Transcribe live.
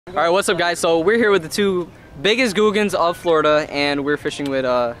All right, what's up guys? So we're here with the two biggest googans of Florida, and we're fishing with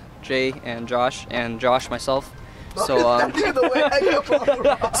Jay and Josh, myself. So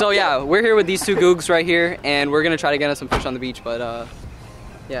so yeah, we're here with these two googs right here, and we're gonna try to get us some fish on the beach. But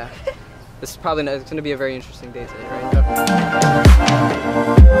yeah, this is probably it's gonna be a very interesting day today, right?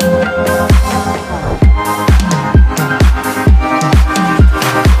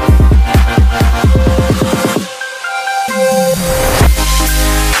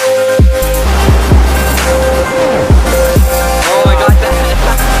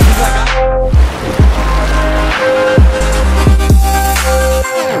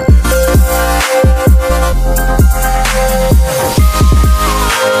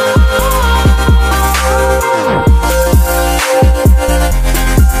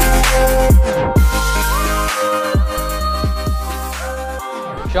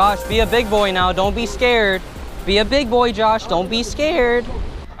 Josh, be a big boy now. Don't be scared. Be a big boy, Josh. Don't be scared.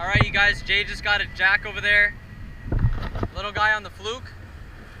 All right, you guys. Jay just got a jack over there. Little guy on the fluke.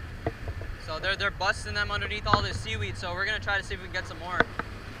 So they're busting them underneath all this seaweed. So we're gonna try to see if we can get some more.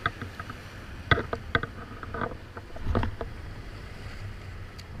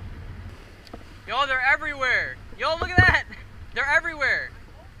 Yo, they're everywhere. Yo, look at that. They're everywhere.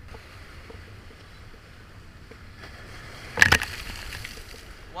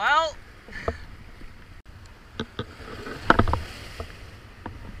 Well,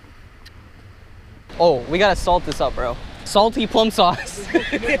 oh, we gotta salt this up, bro. Salty plum sauce.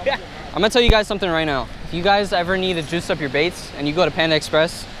 I'm gonna tell you guys something right now. If you guys ever need to juice up your baits and you go to Panda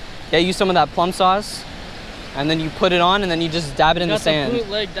Express, get you some of that plum sauce, and then you put it on and then you just dab it in the sand.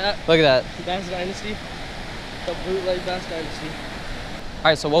 Look at that. Bass Dynasty. The bootleg Bass Dynasty. All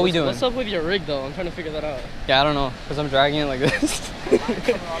right, so what are we doing? What's up with your rig though? I'm trying to figure that out. Yeah, I don't know, because I'm dragging it like this.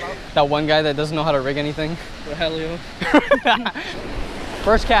 That one guy that doesn't know how to rig anything. The hell, yo.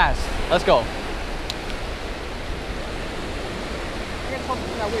 First cast, let's go.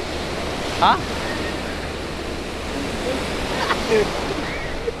 Huh?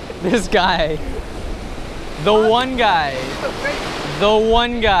 This guy. The one guy. The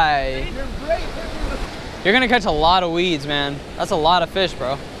one guy. You're gonna catch a lot of weeds, man. That's a lot of fish, bro.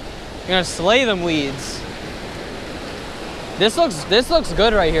 You're gonna slay them weeds. This looks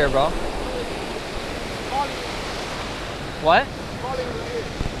good right here, bro. What?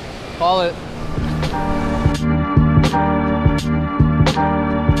 Call it.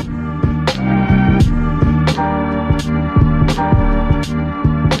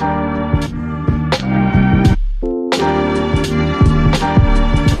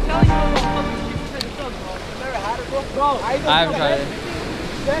 I haven't tried it.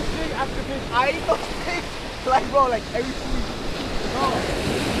 Best thing after fish. I eat those things like, bro, like every 2 weeks. Bro.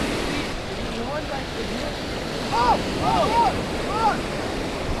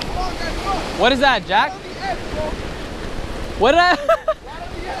 What is that, Jack? What did I?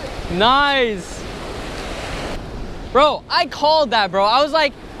 Nice. Bro, I called that, bro. I was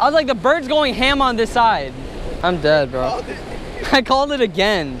like, the bird's going ham on this side. I'm dead, bro. I called it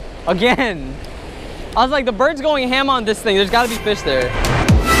again. Again. I was like, the bird's going ham on this thing. There's got to be fish there.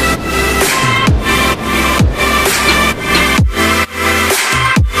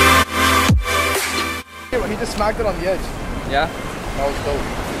 He just smacked it on the edge. Yeah? That was dope.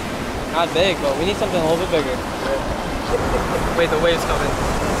 Not big, but we need something a little bit bigger. Yeah. Wait, the wave's coming.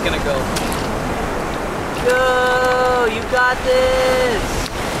 It's gonna go. Go! You got this!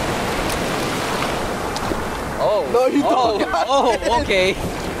 Oh. No, you don't. Oh, okay.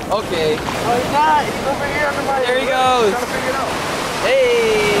 Okay. Oh, he's not. He's over here under my. There he goes. Trying to figure it out.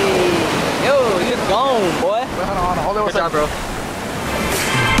 Hey! Yo, you're gone, boy. Wait, hold on. Hold on. Good job, bro.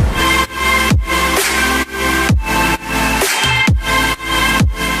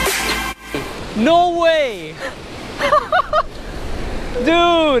 No way!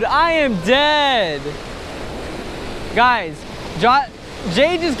 Dude, I am dead. Guys,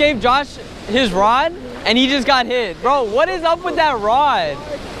 Jay just gave Josh his rod and he just got hit. Bro, what is up with that rod?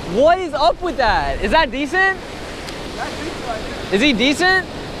 What is up with that? Is that decent? That's decent right here. Is he decent?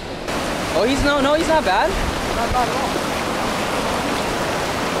 Oh, he's no, he's not bad. Not bad at all.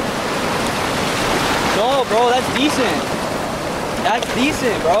 No, bro, that's decent. That's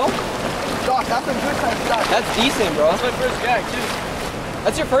decent, bro. Josh, that's a good size jack. That's decent, bro. That's my first jack too.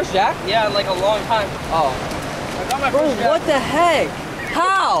 That's your first jack? Yeah, in like a long time. Oh. I got my Bro, first jack. what the heck?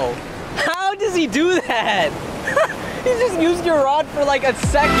 How? How does he do that? He just used your rod for like a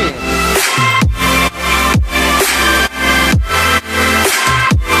second.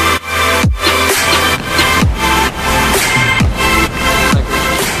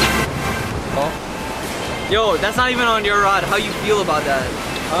 Yo, that's not even on your rod. How you feel about that?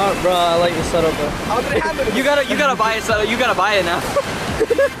 Bro, I like the setup, bro. How did it happen? You gotta buy it. You gotta buy it now.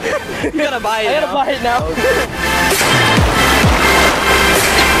 You gotta buy it. I gotta buy it now.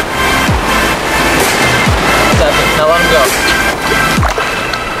 Now let him go.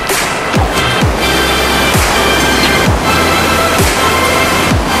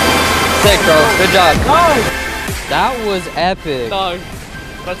 Sick, bro. Good job. That was epic. Dog.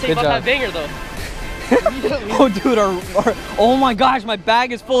 Let's take off that banger though. Oh, dude, oh my gosh, my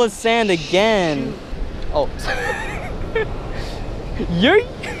bag is full of sand again. Oh. Yeet.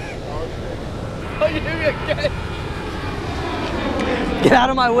 Oh, you hit me again. Get out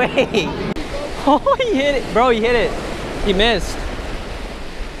of my way. Oh, he hit it. Bro, he hit it. He missed.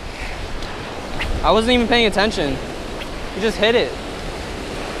 I wasn't even paying attention. He just hit it.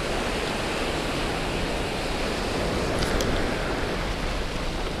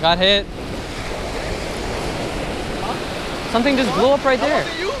 Got hit. Something just blew up right there.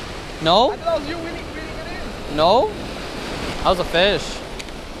 Was it you? No? I thought that was you reeling it in. No? That was a fish.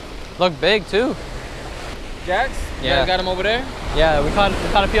 Looked big too. Jacks? Yeah. You guys got him over there? Yeah, we caught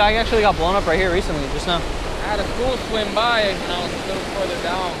a few. I actually got blown up right here recently, just now. I had a school swim by and I was a little further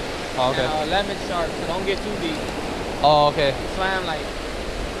down. Oh, okay. And, lemon shark, so don't get too deep. Oh, okay. Swam like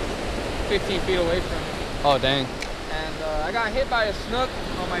 15 feet away from me. Oh, dang. And I got hit by a snook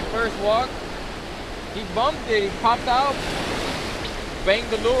on my first walk. He bumped it, he popped out, banged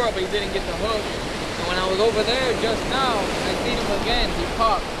the lure up, but he didn't get the hook. And when I was over there just now, I seen him again, he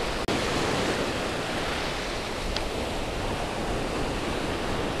popped.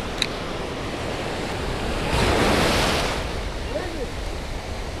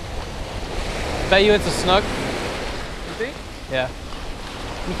 Bet you it's a snook. You think? Yeah.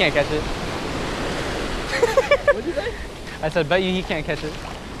 You can't catch it. What'd you say? I said, bet you he can't catch it.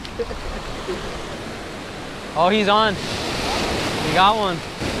 Oh, he's on. We got one.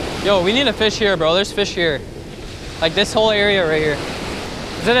 Yo, we need a fish here, bro. There's fish here. Like this whole area right here.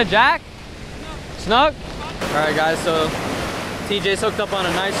 Is it a jack? Snook? All right, guys, so TJ's hooked up on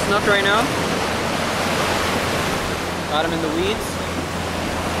a nice snook right now. Got him in the weeds.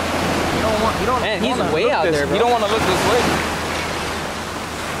 Man, he's way out there, bro. You don't want to look this way.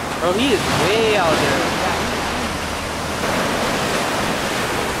 Bro, he is way out there.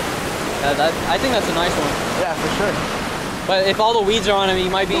 I think that's a nice one. Yeah, for sure. But if all the weeds are on him, he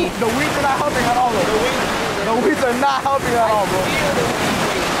might be... The weeds are not helping at all, though. The weeds are not helping at all, bro.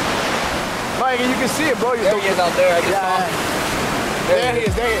 Like, you can see it, bro. There he is out there, I just saw him. There he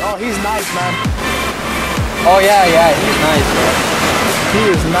is, Oh, he's nice, man. Oh, yeah, he's nice, bro. He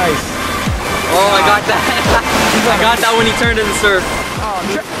is nice. Oh, I got that. I got that when he turned in the surf. Oh,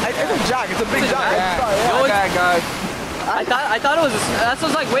 it's a jack. It's a big jack. Yo, Bad, guys. I thought it was that's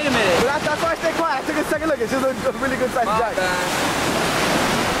what's like, wait a minute. That's why I stayed quiet. I took a second look. It's just a really good sized jack.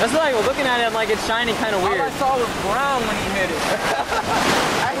 That's like, looking at it, I'm like, it's shining kind of weird. All I saw was brown when he hit it.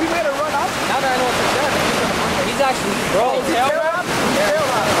 And he made a run up. Now that I know what to do, he's actually, bro.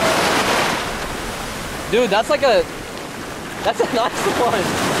 Dude, that's like that's a nice one.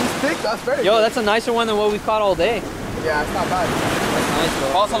 He's thick. That's very Yo, good. that's a nicer one than what we've caught all day. Yeah, it's not bad. That's nice, bro.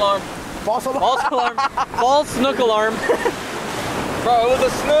 False alarm. False alarm. False alarm. False snook alarm. Bro, it was a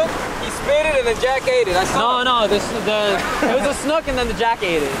snook. He spit it and the jack ate it. I saw. No, it was a snook and then the jack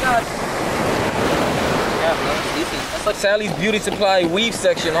ate it. God. Yeah, bro, that's decent. That's like Sally's Beauty Supply weave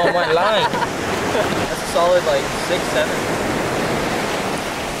section on my line. That's a solid like 6, 7.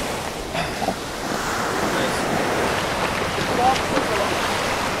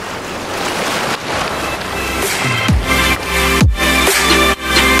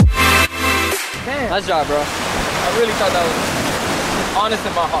 Nice job, bro. I really thought that was honest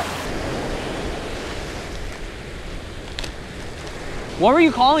in my heart. What were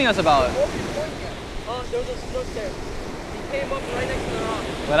you calling us about? There was a snook there. He came up right next to the rock.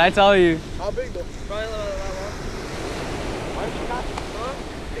 What'd I tell you? How big though? Probably that long.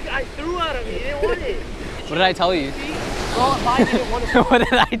 I threw at him. He didn't want it. What did I tell you? I didn't want it. What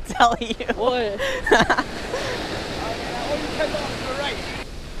did I tell you? What?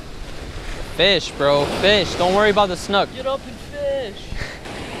 Fish, bro, fish. Don't worry about the snook. Get up and fish.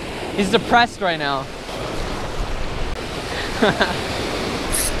 He's depressed right now.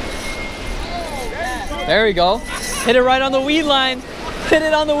 There we go. Hit it right on the weed line. Hit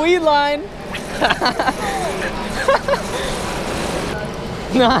it on the weed line.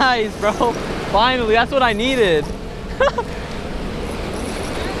 Nice, bro. Finally, that's what I needed.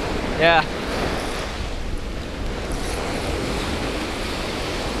 Yeah.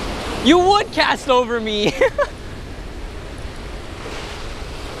 You would cast over me.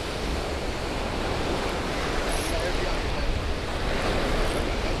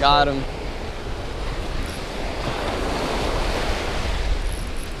 Got him.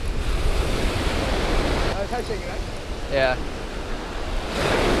 Yeah.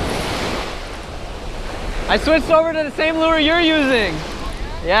 I switched over to the same lure you're using.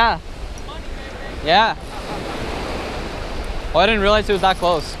 Yeah. Yeah. Oh, I didn't realize it was that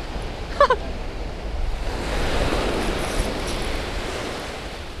close.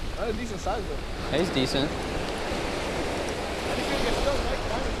 That's a decent size though. He's decent.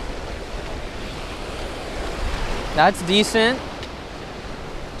 That's decent.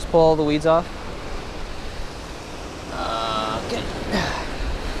 Just pull all the weeds off. Okay.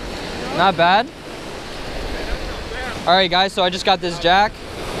 Not bad. All right, guys. So I just got this jack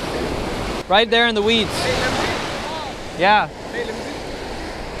right there in the weeds. Yeah.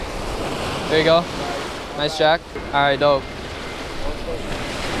 There you go. Nice jack. All right, dope.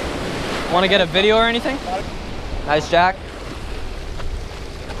 Want to get a video or anything? Nice jack.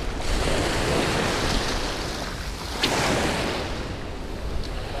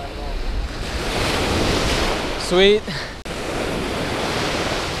 Sweet.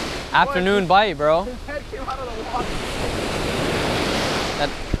 Afternoon bite, bro. His head came out of the water.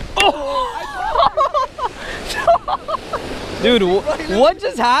 Oh! Dude, what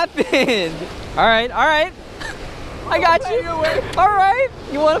just happened? All right, all right. I got you. All right.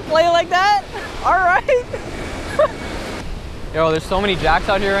 You want to play like that? All right. Yo, there's so many jacks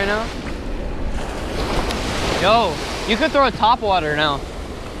out here right now. Yo, you could throw a top water now.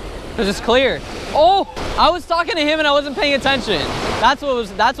 Because it's clear. Oh, I was talking to him and I wasn't paying attention. That's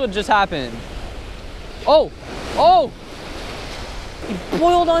what just happened. Oh, oh. He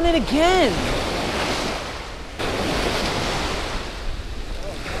boiled on it again.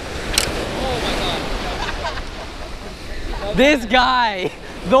 This guy,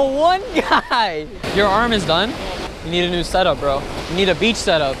 the one guy. Your arm is done. You need a new setup, bro. You need a beach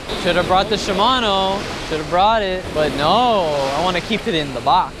setup. Should have brought the Shimano. Should have brought it, but no. I want to keep it in the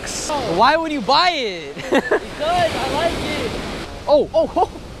box. Oh. Why would you buy it? Because I like it. Oh, oh, oh,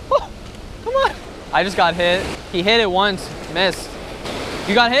 oh, come on. I just got hit. He hit it once, missed.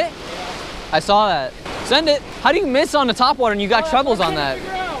 You got hit? Yeah. I saw that. Send it. How do you miss on the top water and you got trebles on that?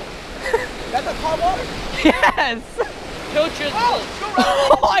 That's the top water? Yes. No triple.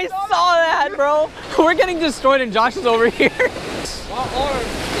 Oh, I saw that, bro. We're getting destroyed and Josh is over here. My arm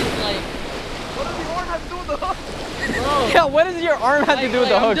is like... What does the arm have to do with the hook? Bro. Yeah, what does your arm have to do with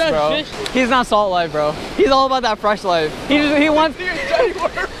the hooks, bro? He's not salt life, bro. He's all about that fresh life. He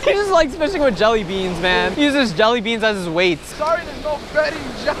just likes fishing with jelly beans, man. He uses jelly beans as his weights. Sorry, there's no bedding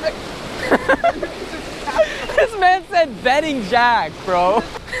jack. This man said bedding jack, bro.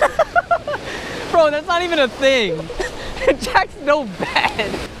 Bro, that's not even a thing. Jack's no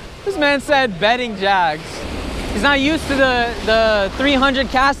bed. This man said bedding jacks. He's not used to the 300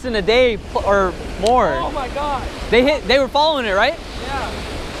 casts in a day or more. Oh my god. They were following it, right?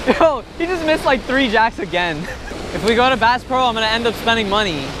 Yeah. Yo, he just missed like 3 jacks again. If we go to Bass Pro, I'm gonna end up spending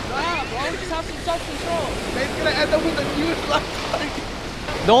money. Yeah, bro, just have some self-control. He's gonna end up with a huge lifetime.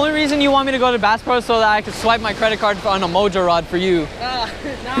 The only reason you want me to go to Bass Pro is so that I can swipe my credit card on a Mojo rod for you. Nah.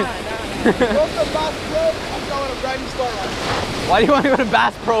 Go to Bass Pro, I'm going to a brand new store right now. Why do you want to go to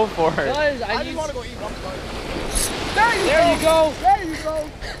Bass Pro for? Because I just want to go eat. I'm sorry. There you go. There you go.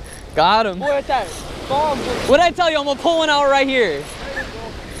 Got him. Boy, at that. What did I tell you? I'm gonna pull one out right here.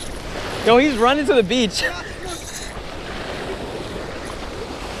 Yo, he's running to the beach.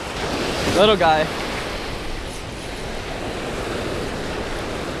 Little guy.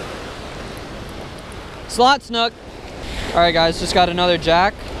 Slot snook. All right, guys, just got another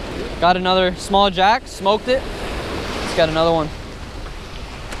jack. Got another small jack, smoked it. Just got another one.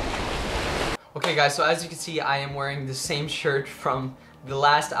 Okay, guys, so as you can see, I am wearing the same shirt from the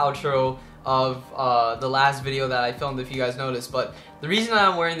last outro of the last video that I filmed, if you guys noticed. But the reason that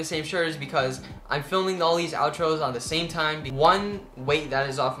I'm wearing the same shirt is because I'm filming all these outros on the same time. One weight that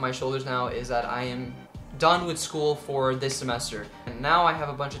is off my shoulders now is that I am done with school for this semester. And now I have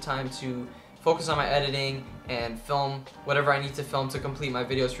a bunch of time to focus on my editing and film whatever I need to film to complete my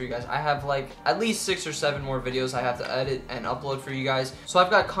videos for you guys. I have like at least 6 or 7 more videos I have to edit and upload for you guys. So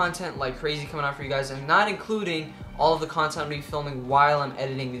I've got content like crazy coming out for you guys, and not including all of the content I'm going to be filming while I'm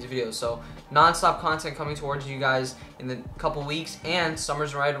editing these videos. So non-stop content coming towards you guys in the couple weeks, and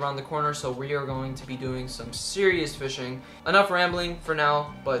summer's right around the corner, so we are going to be doing some serious fishing. Enough rambling for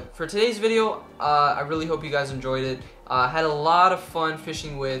now, but for today's video, I really hope you guys enjoyed it. I had a lot of fun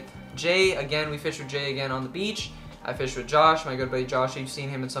fishing with Jay. Again, we fished with Jay again on the beach. I fished with Josh, my good buddy Josh. You've seen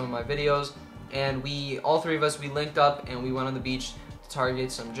him in some of my videos. And all 3 of us, we linked up and we went on the beach to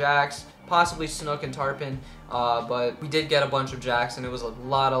target some jacks. possibly snook and tarpon, but we did get a bunch of jacks, and it was a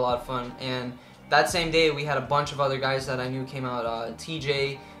lot of fun. And that same day, we had a bunch of other guys that I knew came out.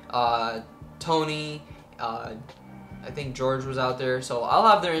 TJ, Tony, I think George was out there. So I'll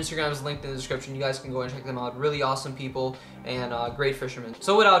have their Instagrams linked in the description. You guys can go and check them out. Really awesome people and great fishermen.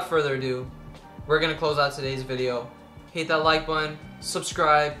 So without further ado, we're gonna close out today's video. Hit that like button,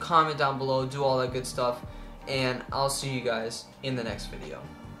 subscribe, comment down below, do all that good stuff, and I'll see you guys in the next video.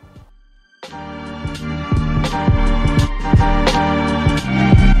 That's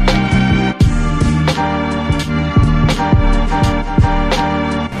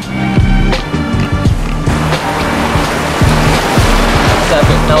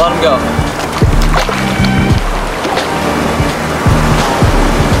epic. Now let him go.